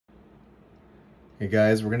Hey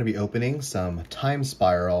guys, we're going to be opening some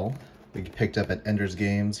Timespiral we picked up at Ender's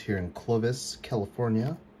Games here in Clovis,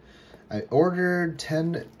 California. I ordered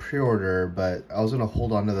 10 pre-order, but I was going to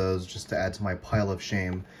hold on to those just to add to my pile of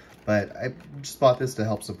shame. But I just bought this to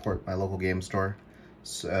help support my local game store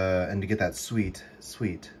and to get that sweet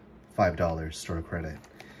 $5 store credit.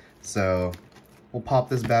 So we'll pop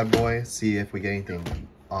this bad boy, see if we get anything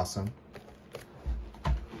awesome.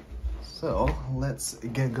 So let's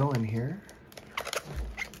get going here.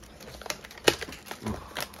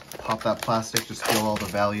 Pop that plastic, just feel all the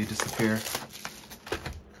value disappear.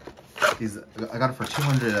 These, I got it for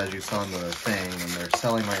 200 as you saw in the thing, and they're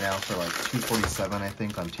selling right now for like 247 I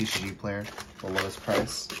think on TCG Player, the lowest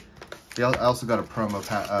price. I also got a promo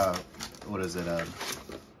pack,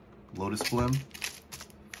 Lotus Bloom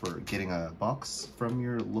for getting a box from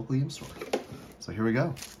your local game store. So here we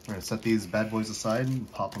go. We're gonna set these bad boys aside and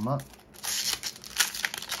pop them up.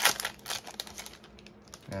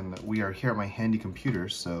 And we are here at my handy computer,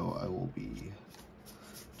 so I will be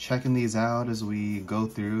checking these out as we go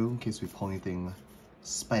through in case we pull anything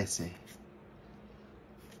spicy.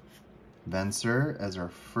 Venser as our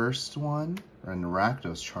first one, and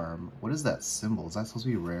Rakdos Charm. What is that symbol? Is that supposed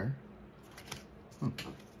to be rare?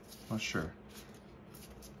 Not sure.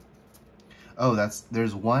 Oh,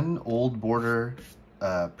 there's one old border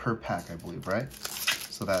per pack, I believe, right?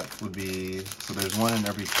 So that would be, so there's one in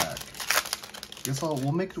every pack. I guess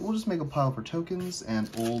we'll just make a pile for tokens and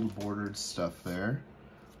old bordered stuff there.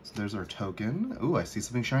 So there's our token. Ooh, I see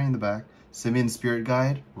something shiny in the back. Simian Spirit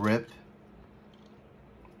Guide, RIP.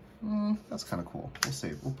 That's kind of cool. We'll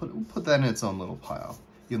save. We'll put that in its own little pile,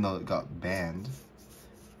 even though it got banned.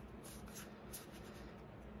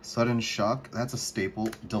 Sudden Shock, that's a staple.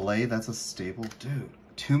 Delay, that's a staple. Dude,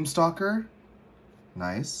 Tombstalker,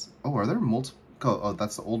 nice. Oh, are there multiple? Oh,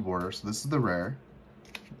 that's the old border, so this is the rare.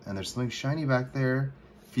 And there's something shiny back there.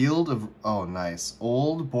 Field of, oh nice.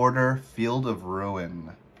 Old border Field of Ruin.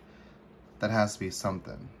 That has to be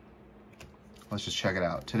something. Let's just check it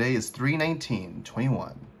out. Today is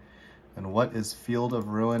 3/19/21. And what is Field of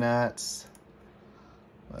Ruin at?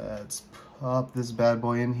 Let's pop this bad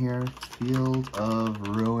boy in here. Field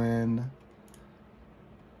of Ruin.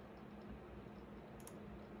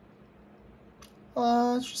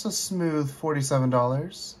 It's just a smooth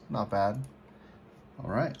 $47. Not bad. All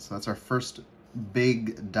right, so that's our first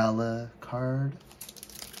big dollar card.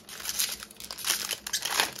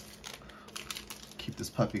 Keep this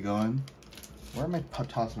puppy going. Where am I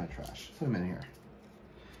tossing my trash? Put him in here.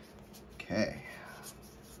 Okay.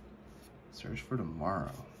 Search for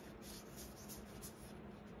tomorrow.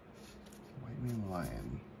 White Mane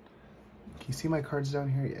Lion. Can you see my cards down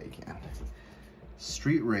here? Yeah, you can.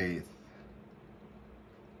 Street Wraith.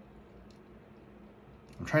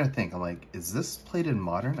 I'm trying to think, I'm like, is this played in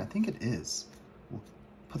Modern? I think it is. We'll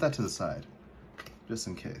put that to the side, just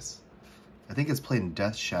in case. I think it's played in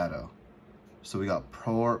Death Shadow. So we got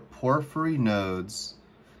Porphyry Nodes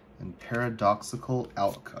and Paradoxical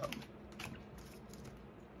Outcome.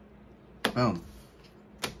 Boom.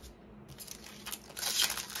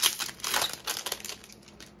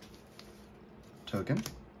 Token.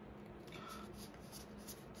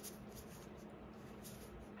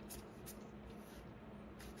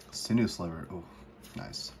 Sinew Sliver, oh,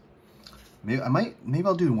 nice. Maybe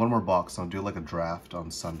I'll do one more box. I'll do like a draft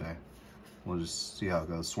on Sunday. We'll just see how it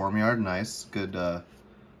goes. Swarmyard, nice, good.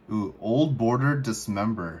 Ooh, Old Border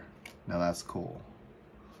Dismember. Now that's cool.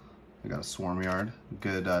 We got a Swarmyard,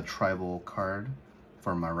 good tribal card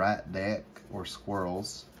for my rat deck or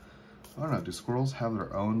squirrels. I don't know. Do squirrels have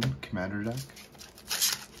their own commander deck?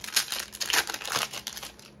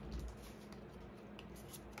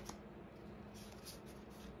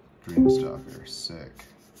 Dreamstalker, sick.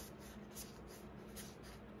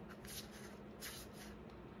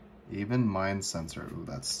 Even Mind Sensor, ooh,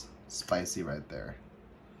 that's spicy right there.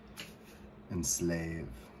 Enslave.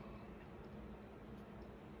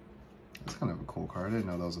 That's kind of a cool card, I didn't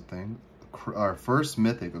know that was a thing. Our first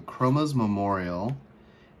mythic, Chroma's Memorial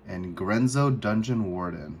and Grenzo Dungeon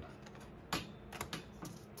Warden.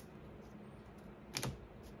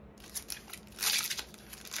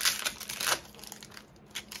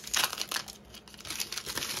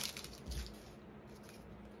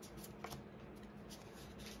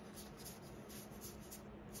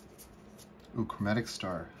 Ooh, Chromatic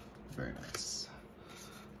Star, very nice.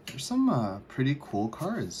 There's some pretty cool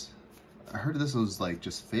cards. I heard this was like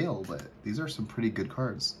just fail, but these are some pretty good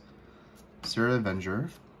cards. Serra Avenger,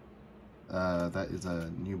 that is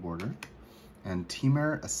a new border, and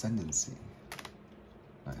Temur Ascendancy,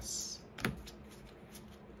 nice.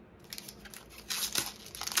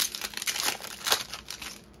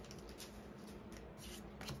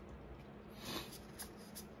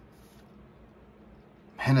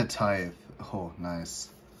 And a Tithe. Oh, nice.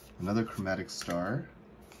 Another Chromatic Star.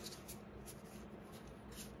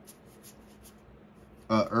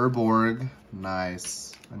 Urborg.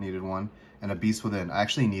 Nice. I needed one. And a Beast Within. I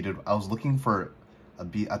actually needed... I was looking for a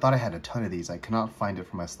beast. I thought I had a ton of these. I could not find it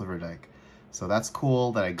for my sliver deck. So that's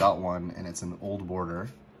cool that I got one, and it's an old border.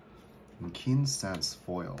 And Keen Sense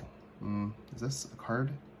Foil. Is this a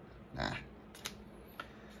card? Nah.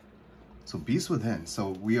 So Beast Within.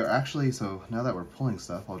 So we are actually, so now that we're pulling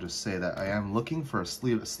stuff, I'll just say that I am looking for a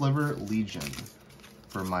Sliver Legion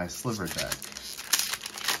for my sliver deck.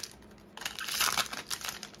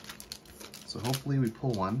 So hopefully we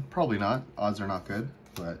pull one. Probably not. Odds are not good,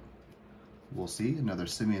 but we'll see. Another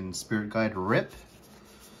Simian Spirit Guide Rip.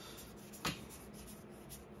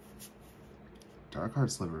 Dark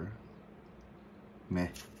Heart Sliver. Meh.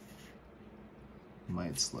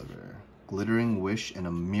 Might Sliver. Glittering Wish and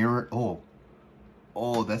a Mirror.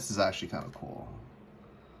 Oh, this is actually kind of cool.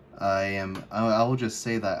 I will just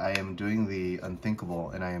say that I am doing the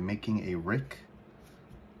unthinkable, and I am making a Rick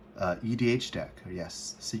EDH deck.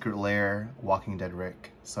 Yes, Secret Lair, Walking Dead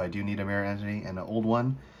Rick. So I do need a Mirror Entity and an old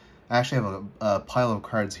one. I actually have a pile of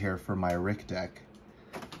cards here for my Rick deck.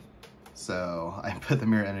 So I put the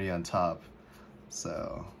Mirror Entity on top.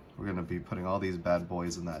 So we're going to be putting all these bad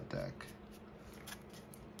boys in that deck.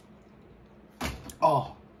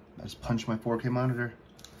 Oh, I just punched my 4K monitor.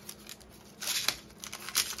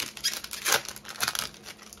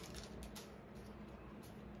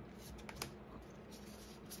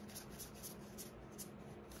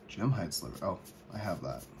 Gemhide Sliver. Oh, I have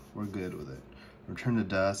that. We're good with it. Return to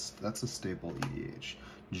Dust. That's a staple EDH.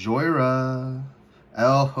 Joyra.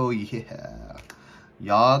 Oh, yeah.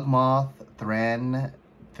 Yawgmoth Thran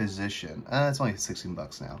Physician. It's only 16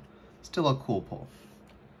 bucks now. Still a cool pull.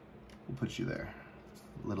 We'll put you there,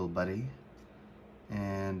 little buddy.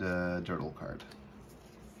 And a Dirtle card.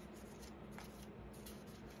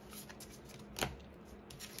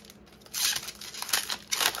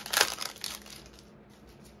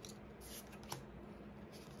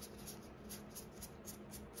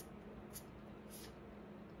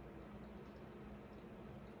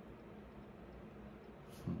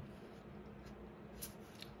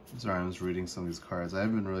 Sorry, I was reading some of these cards. I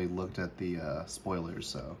haven't really looked at the spoilers,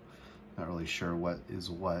 so not really sure what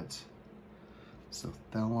is what. So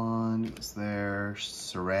Thelon is there.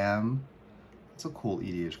 Saram. That's a cool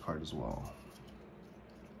EDH card as well.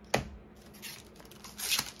 All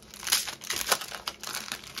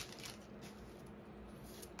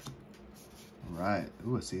right.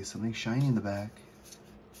 Ooh, I see something shiny in the back.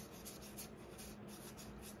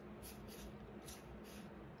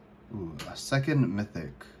 Ooh, a second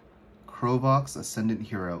mythic. Crovox, Ascendant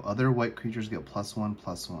Hero. Other white creatures get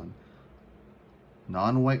 +1/+1.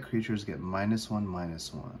 Non-white creatures get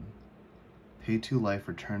 -1/-1. Pay 2 life,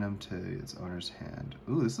 return them to its owner's hand.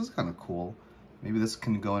 Ooh, this is kind of cool. Maybe this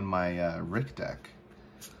can go in my Rick deck.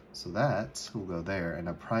 So that will go there. And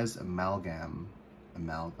a prized amalgam.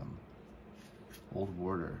 Old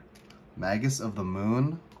Warder. Magus of the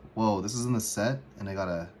Moon. Whoa, this is in the set, and I got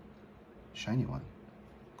a shiny one.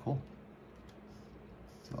 Cool.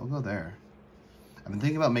 So I'll go there. I've been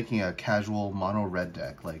thinking about making a casual mono red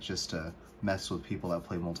deck, like just to mess with people that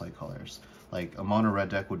play multicolors. Like a mono red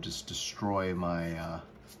deck would just destroy my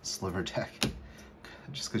sliver deck,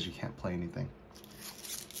 just because you can't play anything.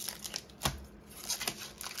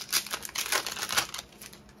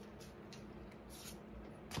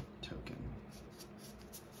 Token.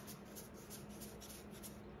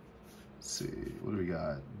 Let's see, what do we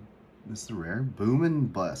got? This is the rare. Boom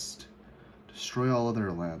and Bust. Destroy all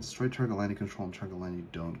other lands. Destroy target land you control and target land you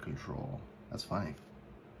don't control. That's funny.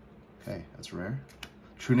 Okay, that's rare.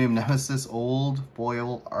 True Name Nemesis, old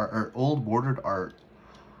foil art, or old bordered art.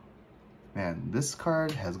 Man, this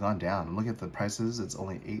card has gone down. I'm looking at the prices. It's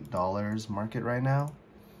only $8 market right now.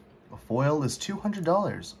 A foil is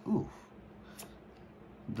 $200. Ooh,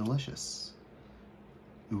 delicious.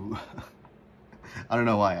 Ooh, I don't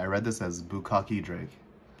know why. I read this as Bukkake Drake.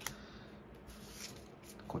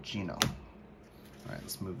 Cochino. All right,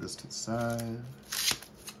 let's move this to the side.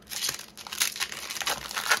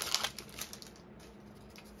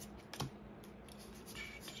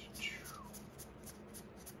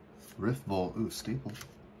 Rift Bolt. Ooh, staple.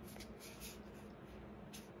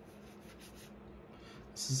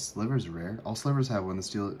 This sliver's rare. All slivers have when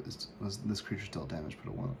this creature dealt damage, put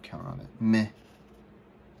a 1 counter on it. Meh.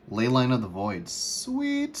 Leyline of the Void.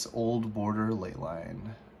 Sweet old border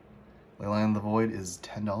Leyline. Leyline of the Void is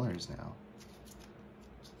 $10 now.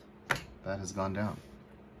 That has gone down.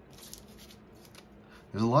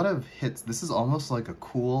 There's a lot of hits. This is almost like a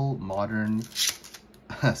cool modern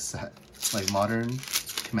set. Like modern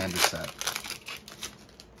Commander set.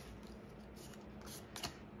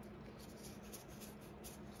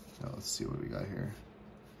 Now let's see what we got here.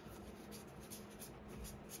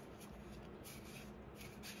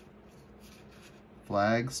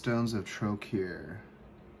 Flagstones of Trokir.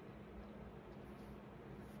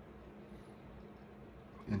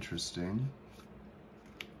 Interesting.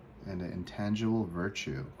 And an intangible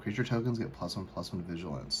virtue. Creature tokens get +1/+1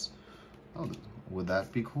 vigilance. Oh, would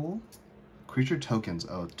that be cool? Creature tokens.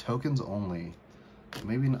 Oh, tokens only.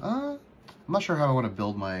 Maybe. I'm not sure how I want to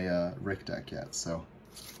build my Rick deck yet, so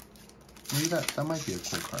maybe that might be a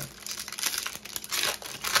cool card.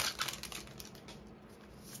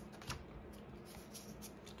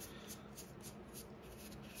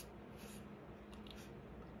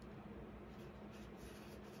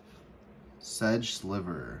 Sedge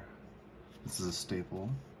Sliver. This is a staple.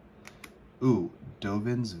 Ooh,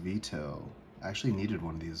 Dovin's Veto. I actually needed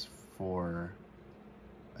one of these for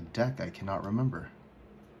a deck I cannot remember.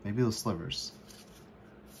 Maybe the Slivers.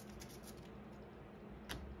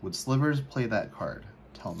 Would Slivers play that card?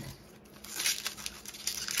 Tell me.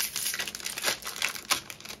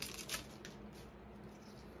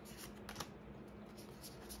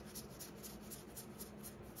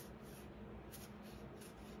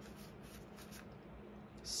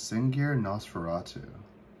 Singir Nosferatu.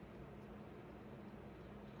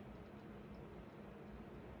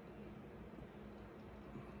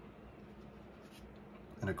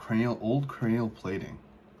 And a old cranial plating.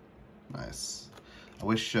 Nice. I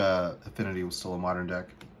wish Affinity was still a modern deck.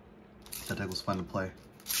 That deck was fun to play.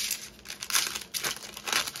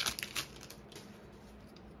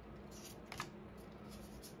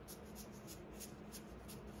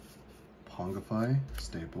 Pongify,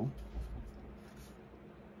 staple.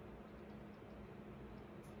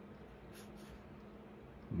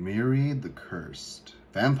 Myriad the Cursed.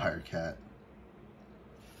 Vampire Cat.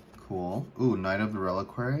 Cool. Ooh, Knight of the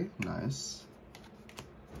Reliquary. Nice.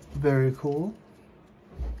 Very cool.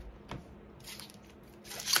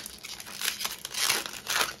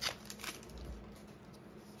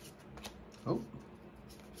 Oh.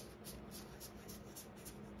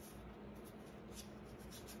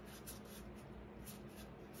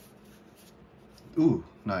 Ooh,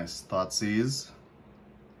 nice. Thoughtseize.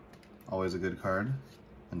 Always a good card.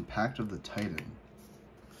 And Pact of the Titan.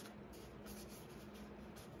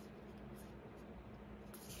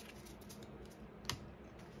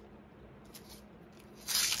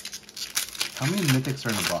 How many mythics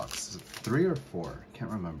are in a box? Is it 3 or 4?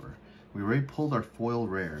 Can't remember. We already pulled our foil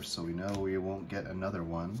rare, so we know we won't get another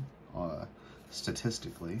one,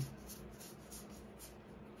 statistically.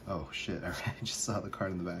 Oh shit, I just saw the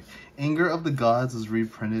card in the back. Anger of the Gods is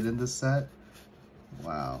reprinted in this set.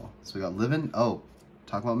 Wow. So we got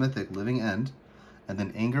talk about Mythic, Living End, and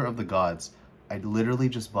then Anger of the Gods. I literally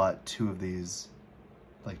just bought 2 of these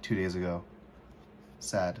like 2 days ago.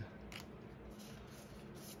 Sad.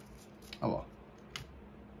 Oh well.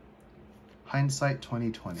 Hindsight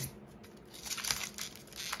 2020.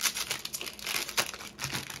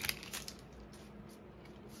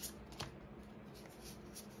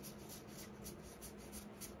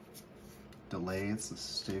 Delay, it's a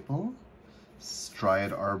staple.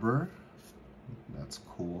 Dryad Arbor. That's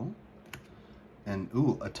cool. And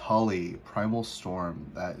ooh, Atali, Primal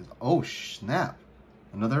Storm. That is, oh snap.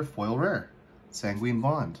 Another foil rare. Sanguine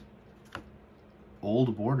Bond.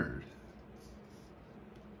 Old Bordered.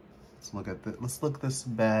 Let's look this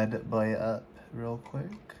bad boy up real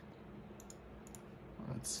quick.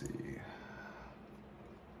 Let's see.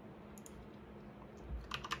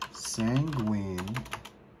 Sanguine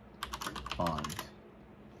Bond.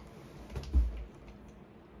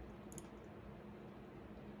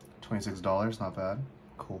 $26, not bad.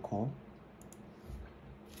 Cool, cool.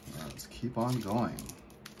 Let's keep on going.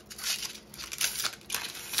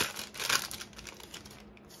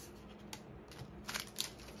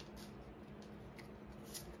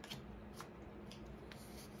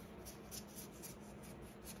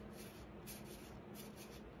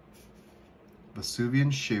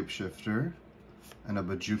 Vesuvian Shapeshifter and a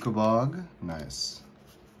Bajuka Bog. Nice.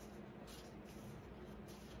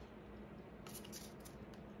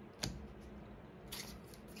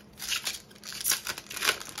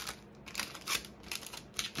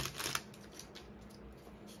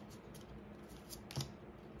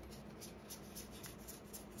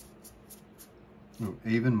 Ooh,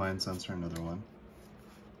 Aven Mind Sensor, another one.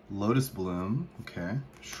 Lotus Bloom, okay.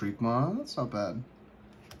 Shriekmaw, that's not bad.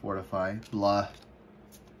 Fortify, blah.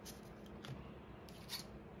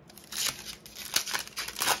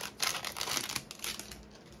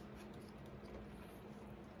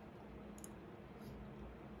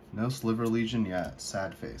 No Sliver Legion yet.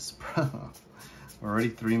 Sad face. We're already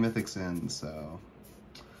 3 mythics in, so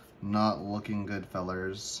not looking good,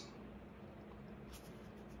 fellers.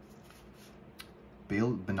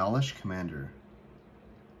 Benalish Commander.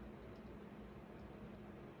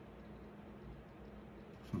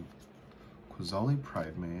 Quasali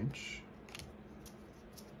Pride Mage.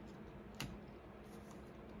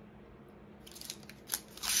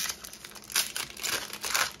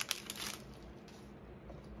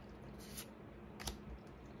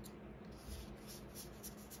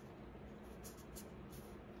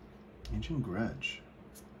 Ancient Grudge.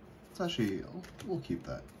 It's actually, we'll keep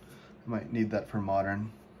that. I might need that for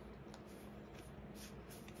modern.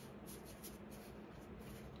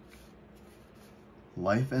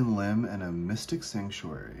 Life and Limb and a Mystic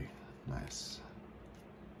Sanctuary. Nice.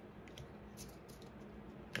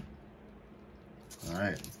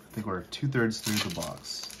 Alright, I think we're 2/3 through the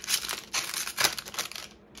box.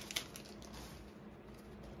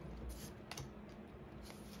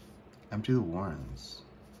 Empty the Warrens.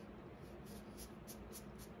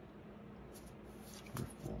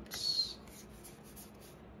 Revolts.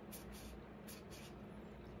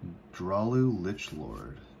 Dralu Lich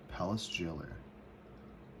Lord. Palace Jailer.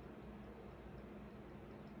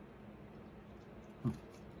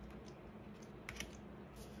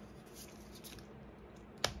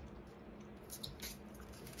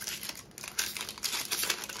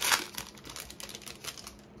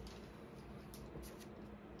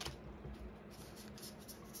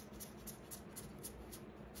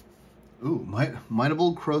 Ooh,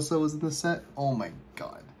 Mineable Crosa was in the set? Oh my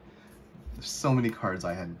god. There's so many cards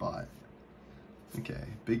I had bought. Okay,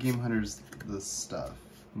 Big Game Hunter's this stuff.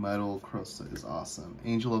 Mineable Crosa is awesome.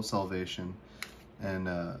 Angel of Salvation. And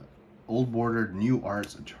Old Bordered New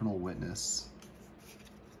Arts Eternal Witness.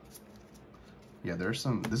 Yeah, there's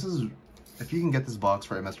some... This is... If you can get this box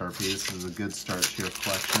for MSRP, this is a good start to your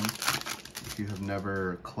collection. If you have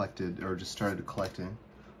never collected or just started collecting.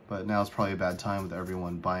 But now it's probably a bad time with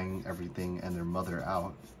everyone buying everything and their mother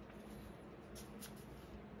out.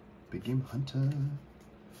 Big Game Hunter.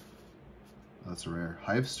 That's rare.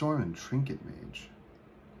 Hive Storm and Trinket Mage.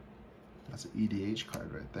 That's an EDH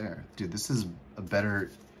card right there. Dude, this is a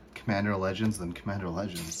better Commander Legends than Commander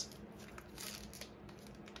Legends.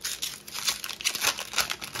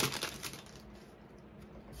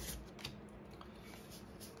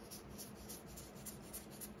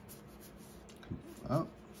 Oh,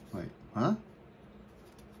 wait, huh?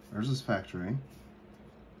 Where's this factory?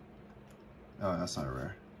 Oh, that's not a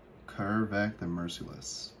rare. Kurvek the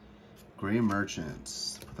Merciless. Grey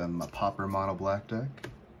Merchants. Put them in my Popper Mono Black deck.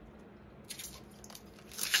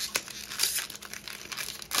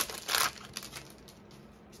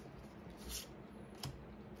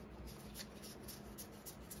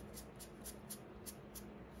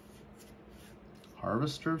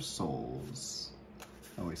 Harvester of Souls.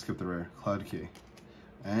 Oh, we skipped the rare. Cloud Key.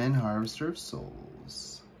 And Harvester of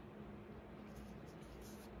Souls.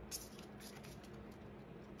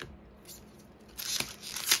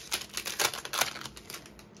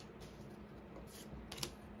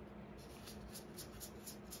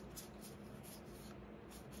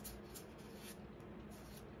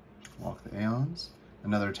 Walk the Aeons.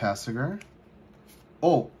 Another Tassiger.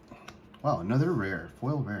 Oh! Wow, another rare.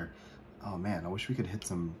 Foil rare. Oh man, I wish we could hit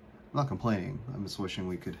some... I'm not complaining. I'm just wishing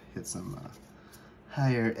we could hit some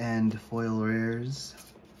higher end foil rares.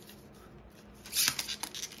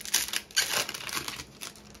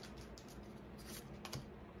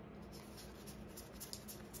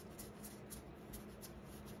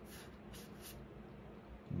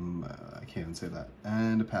 I can't even say that.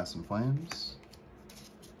 And a Pass in Flames.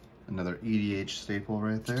 Another EDH staple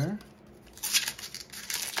right there.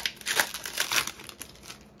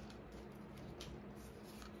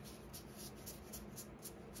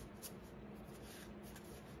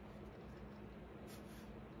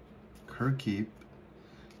 Keep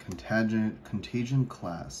Contagion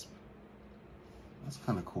Clasp. That's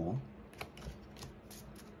kind of cool.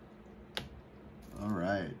 All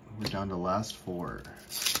right, we're down to last 4.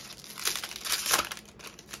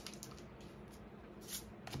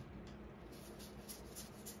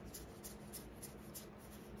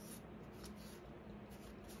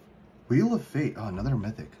 Wheel of Fate. Oh, another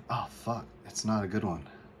mythic. Oh, fuck. It's not a good one.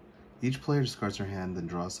 Each player discards their hand, then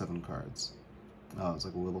draws 7 cards. Oh, it's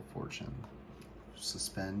like a Wheel of Fortune.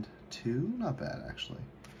 Suspend 2? Not bad, actually.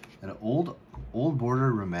 And an old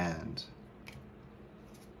border Remand.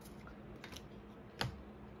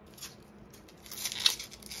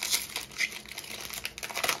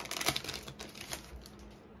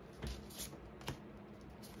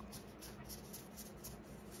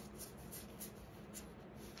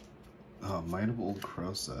 Oh, Might of Old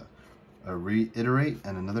Krosa. A Reiterate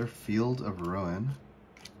and another Field of Ruin.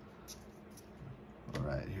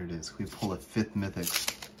 Alright, here it is. We pull a 5th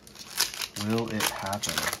Mythic. Will it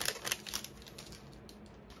happen?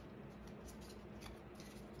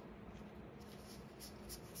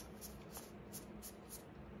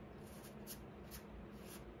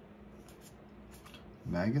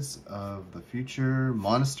 Magus of the Future,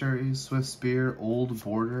 Monastery, Swift Spear, Old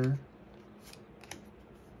Border.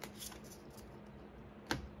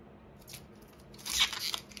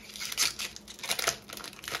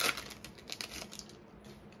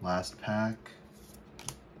 Last pack.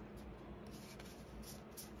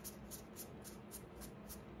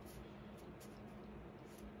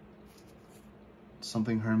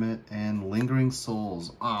 Something Hermit and Lingering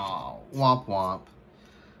Souls. Oh, womp womp.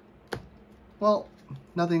 Well,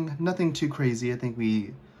 nothing too crazy. I think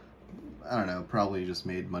I don't know, probably just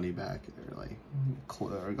made money back or like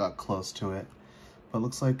or got close to it. But it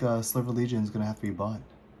looks like Sliver Legion is gonna have to be bought.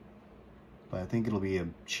 But I think it'll be a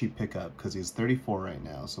cheap pickup because he's 34 right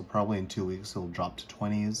now. So probably in 2 weeks he'll drop to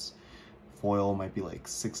 20s. Foil might be like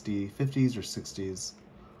 50s or 60s.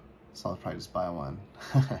 So I'll probably just buy one.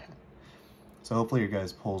 So hopefully your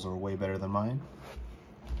guys' pulls are way better than mine.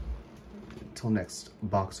 Until next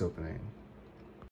box opening.